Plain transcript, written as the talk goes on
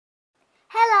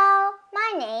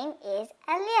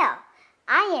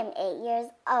I am 8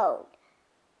 years old.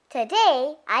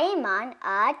 Today, I am on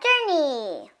a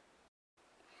journey.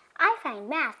 I find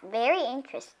math very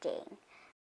interesting.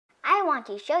 I want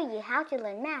to show you how to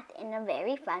learn math in a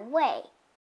very fun way.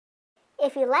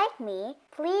 If you like me,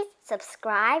 please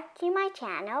subscribe to my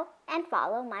channel and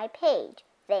follow my page.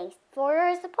 Thanks for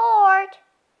your support.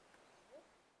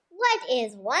 What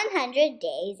is 100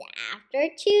 days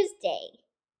after Tuesday?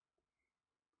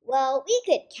 Well, we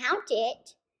could count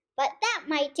it, but that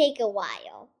might take a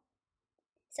while.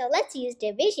 So let's use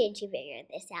division to figure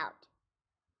this out.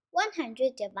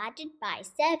 100 divided by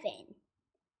 7.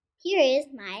 Here is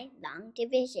my long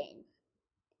division.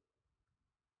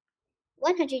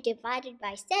 100 divided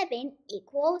by 7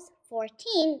 equals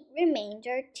 14,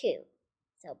 remainder 2.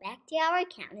 So back to our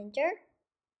calendar.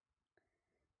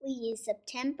 We use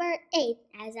September 8th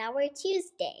as our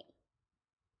Tuesday.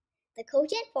 The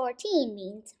quotient 14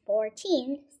 means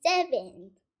 14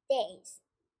 7 days.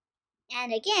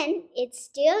 And again, it's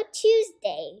still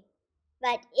Tuesday,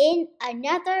 but in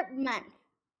another month.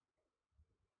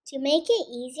 To make it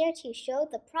easier to show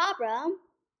the problem,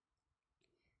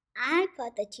 I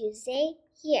put the Tuesday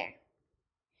here.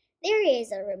 There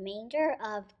is a remainder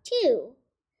of 2.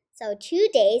 So 2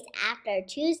 days after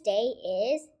Tuesday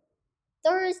is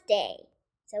Thursday.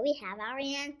 So we have our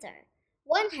answer.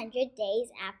 100 days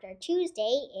after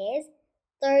Tuesday is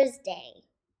Thursday.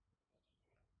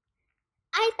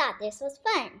 I thought this was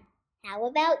fun. How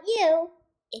about you?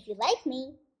 If you like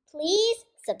me, please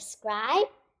subscribe,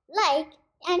 like,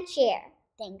 and share.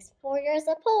 Thanks for your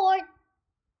support.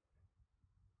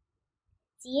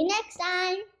 See you next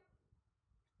time.